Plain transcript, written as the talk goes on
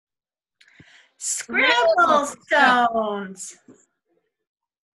Scribble Stones.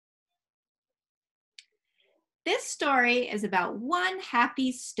 This story is about one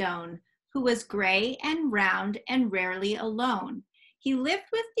happy stone who was gray and round and rarely alone. He lived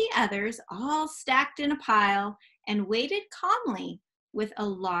with the others, all stacked in a pile, and waited calmly with a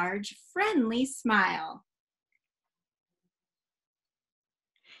large, friendly smile.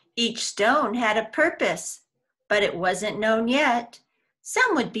 Each stone had a purpose, but it wasn't known yet.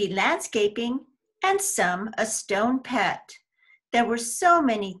 Some would be landscaping, and some a stone pet. There were so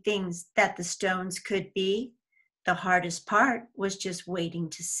many things that the stones could be. The hardest part was just waiting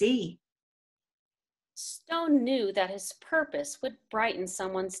to see. Stone knew that his purpose would brighten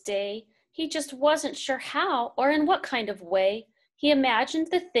someone's day. He just wasn't sure how or in what kind of way. He imagined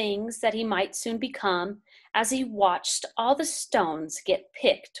the things that he might soon become as he watched all the stones get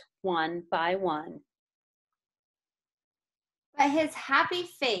picked one by one. But his happy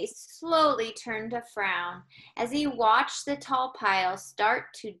face slowly turned to frown as he watched the tall pile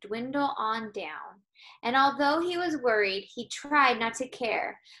start to dwindle on down. And although he was worried, he tried not to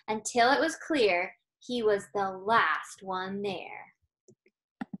care until it was clear he was the last one there.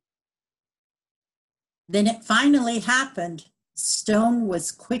 Then it finally happened. Stone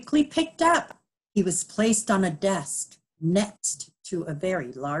was quickly picked up. He was placed on a desk next to a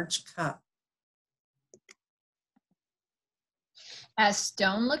very large cup. As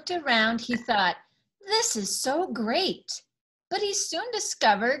Stone looked around, he thought, "This is so great." But he soon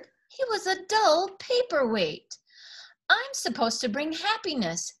discovered he was a dull paperweight. I'm supposed to bring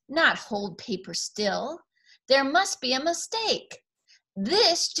happiness, not hold paper still. There must be a mistake.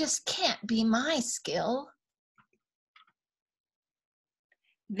 This just can't be my skill.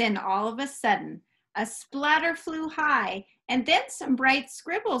 Then all of a sudden, a splatter flew high, and then some bright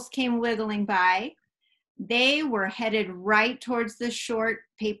scribbles came wiggling by. They were headed right towards the short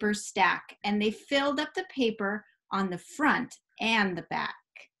paper stack, and they filled up the paper on the front and the back.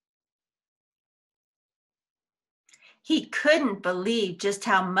 He couldn't believe just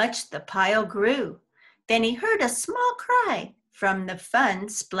how much the pile grew. Then he heard a small cry from the fun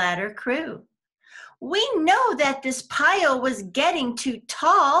splatter crew. "We know that this pile was getting too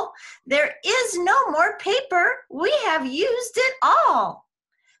tall. There is no more paper. We have used it all."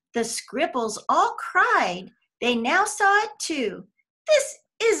 The scribbles all cried. They now saw it too. "This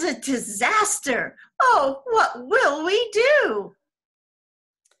is a disaster. Oh, what will we do?"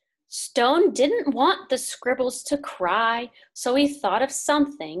 Stone didn't want the scribbles to cry, so he thought of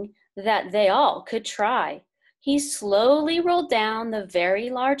something that they all could try. He slowly rolled down the very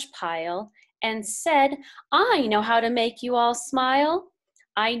large pile and said, "I know how to make you all smile.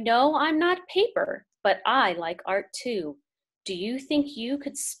 I know I'm not paper, but I like art too. Do you think you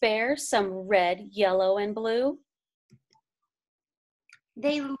could spare some red, yellow, and blue?"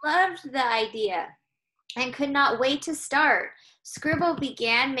 They loved the idea and could not wait to start. Scribble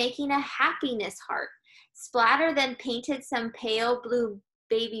began making a happiness heart. Splatter then painted some pale blue,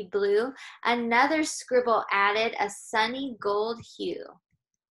 baby blue. Another scribble added a sunny gold hue.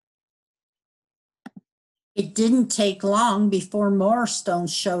 It didn't take long before more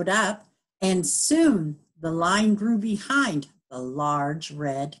stones showed up, and soon the line grew behind the large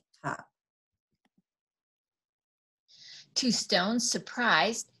red cup. To Stone's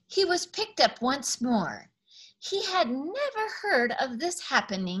surprise, he was picked up once more. He had never heard of this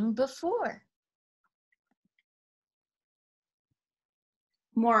happening before.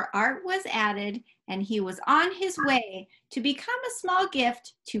 More art was added, and he was on his way to become a small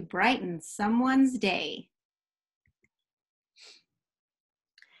gift to brighten someone's day.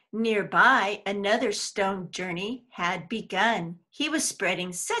 Nearby, another stone journey had begun. He was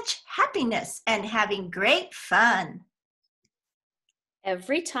spreading such happiness and having great fun.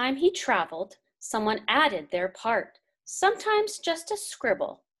 Every time he traveled, someone added their part. Sometimes just a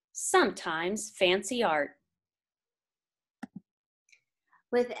scribble, sometimes fancy art.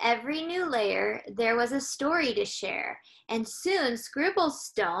 With every new layer, there was a story to share, and soon scribble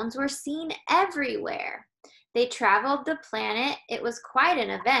stones were seen everywhere. They traveled the planet. It was quite an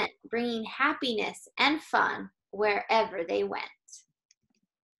event, bringing happiness and fun wherever they went.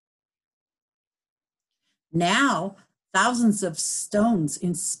 Now, thousands of stones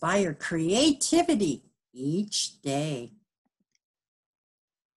inspire creativity each day.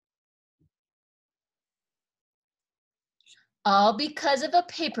 All because of a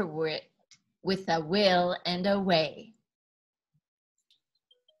paperweight with a will and a way.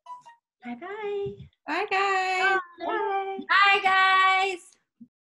 Bye-bye. Bye, guys. Bye. Bye, guys.